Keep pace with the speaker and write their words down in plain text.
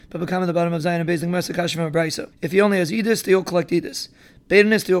Bava Kama the bottom of Zion and Bezing Mersa Kasha from a Brisa. If he only has Edis, they all collect Edis.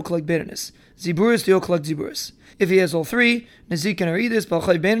 Beidanis, they all collect Beidanis. Ziburis, they all collect Ziburis. If he has all three, Nezikin or Edis,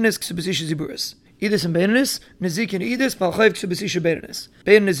 Balchai Beidanis, Ksubasisha Ziburis. Edis and Beidanis, Nezikin Edis, Balchai Ksubasisha Beidanis.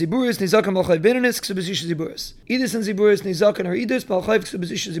 Beidanis Ziburis, Nizakan Balchai Beidanis, Ksubasisha Ziburis. Edis and Ziburis, Nizakan or Edis, Balchai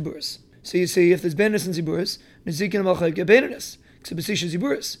Ksubasisha Ziburis. So you see, if there's Beidanis and Ziburis, Nezikin and Balchai get Beidanis, Ksubasisha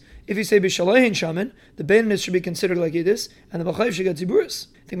Ziburis. If you say B'Shalahin Shaman, the Beidanis should be considered like Edis, and the Balchai should get Ziburis.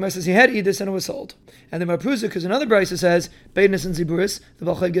 The Gemara says he had Edis and it was sold. And the Marpruza, because another Brisa says, Beidanis and Ziburis, the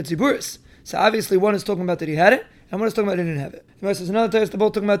Balchai gets Ziburis. So obviously one is talking about that he had it, and one is talking about that he didn't have it. The Gemara says another time they're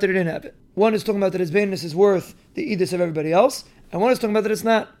both talking about that he didn't have it. One is talking about that his Beidanis is worth the Edis of everybody else, and one is talking about that it's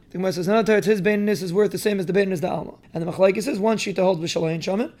not. The Gemara says another time his Beidanis is worth the same as the Beidanis da Alma. And the Machlaikis says one sheet holds B'Shalahin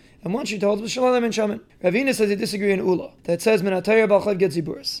Shaman, and one sheet holds B'Shalahin Shaman. Ravina says they disagree in Ula, that says Menatayah Balchai gets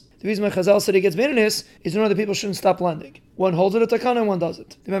Ziburis. The reason why Chazal said he gets Beidanis is in order that people shouldn't stop lending. One holds it at Takana and one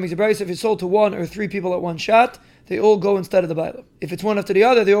doesn't. The Imam Brisa, if it's sold to one or three people at one shot, they all go instead of the Bailam. If it's one after the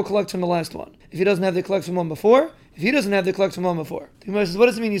other, they all collect from the last one. If he doesn't have, they collect from one before. If he doesn't have, they collect from one before. The Gemara says, what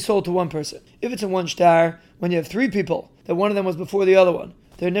does it mean you sold to one person? If it's in one shtar, when you have three people, that one of them was before the other one,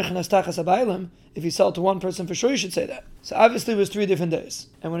 they're nichnas tachas habaylim. If you sell to one person, for sure you should say that. So obviously it was 3 different days.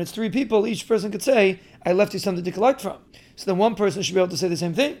 And when it's 3 people, each person could say, I left you something to collect from. So then one person should be able to say the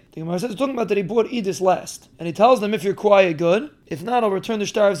same thing. The Gemara says, we're talking about that he bought Edis last. And he tells them, if you're quiet, good. If not, I'll return the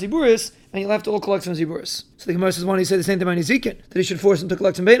shtar of Ziburis, and you'll have to all collect from Ziburis. So the Gemara says, why don't you say the same thing about Nezikin? That he should force him to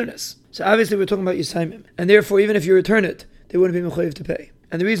collect some Beidanis. So obviously we're talking about Yisaimim. And therefore, even if you return it, they wouldn't be mechayiv to pay.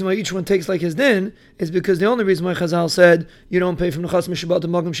 And the reason why each one takes like his din is because the only reason why Chazal said you don't pay from the Chas Mishabat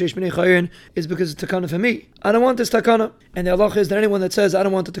and Magam Sheish B'nei Chayin is because it's takana for me. I don't want this takana. And the halacha is that anyone that says I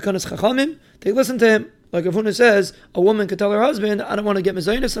don't want the takanas chachamim, they listen to him. Like if Huna says a woman could tell her husband, I don't want to get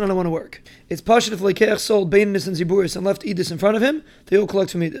mezainis and I don't want to work. It's pashut if Lekeach sold Beidanis and Ziburis and left Edis in front of him, they all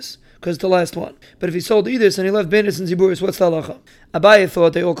collect from Edis because it's the last one. But if he sold Edis and he left Beidanis and Ziburis, what's the halacha? Abaye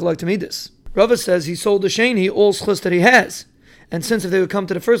thought they all collect from Edis. Rava says he sold the Sheni all schus that he has. And since if they would come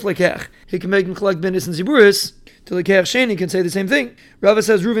to the first Lekech, he can make them collect Beidanis and Ziburis, to Lekech Sheni can say the same thing. Rava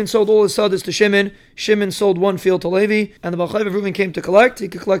says Reuven sold all his sadis to Shimon, Shimon sold one field to Levi, and the Balchai of Reuven came to collect, he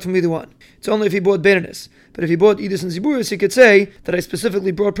could collect from either one. It's only if he bought Beidanis. But if he bought Edis and Ziburis, he could say that I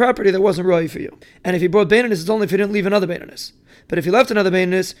specifically brought property that wasn't right for you. And if he bought Beidanis, it's only if he didn't leave another Beidanis. But if he left another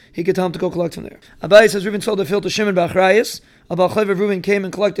Beidanis, he could tell him to go collect from there. Abai says Reuven sold a field to Shimon Bachrayas, a Balchai of Reuven came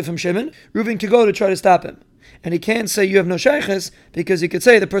and collected from Shimon, Reuven could go to try to stop him. And he can't say you have no shaykhs because he could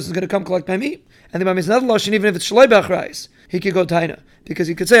say the person's going to come collect my meat. And the Imam is not lashon even if it's shalai b'achrayis. He could go taina because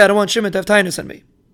he could say I don't want Shimon to have tainas on me.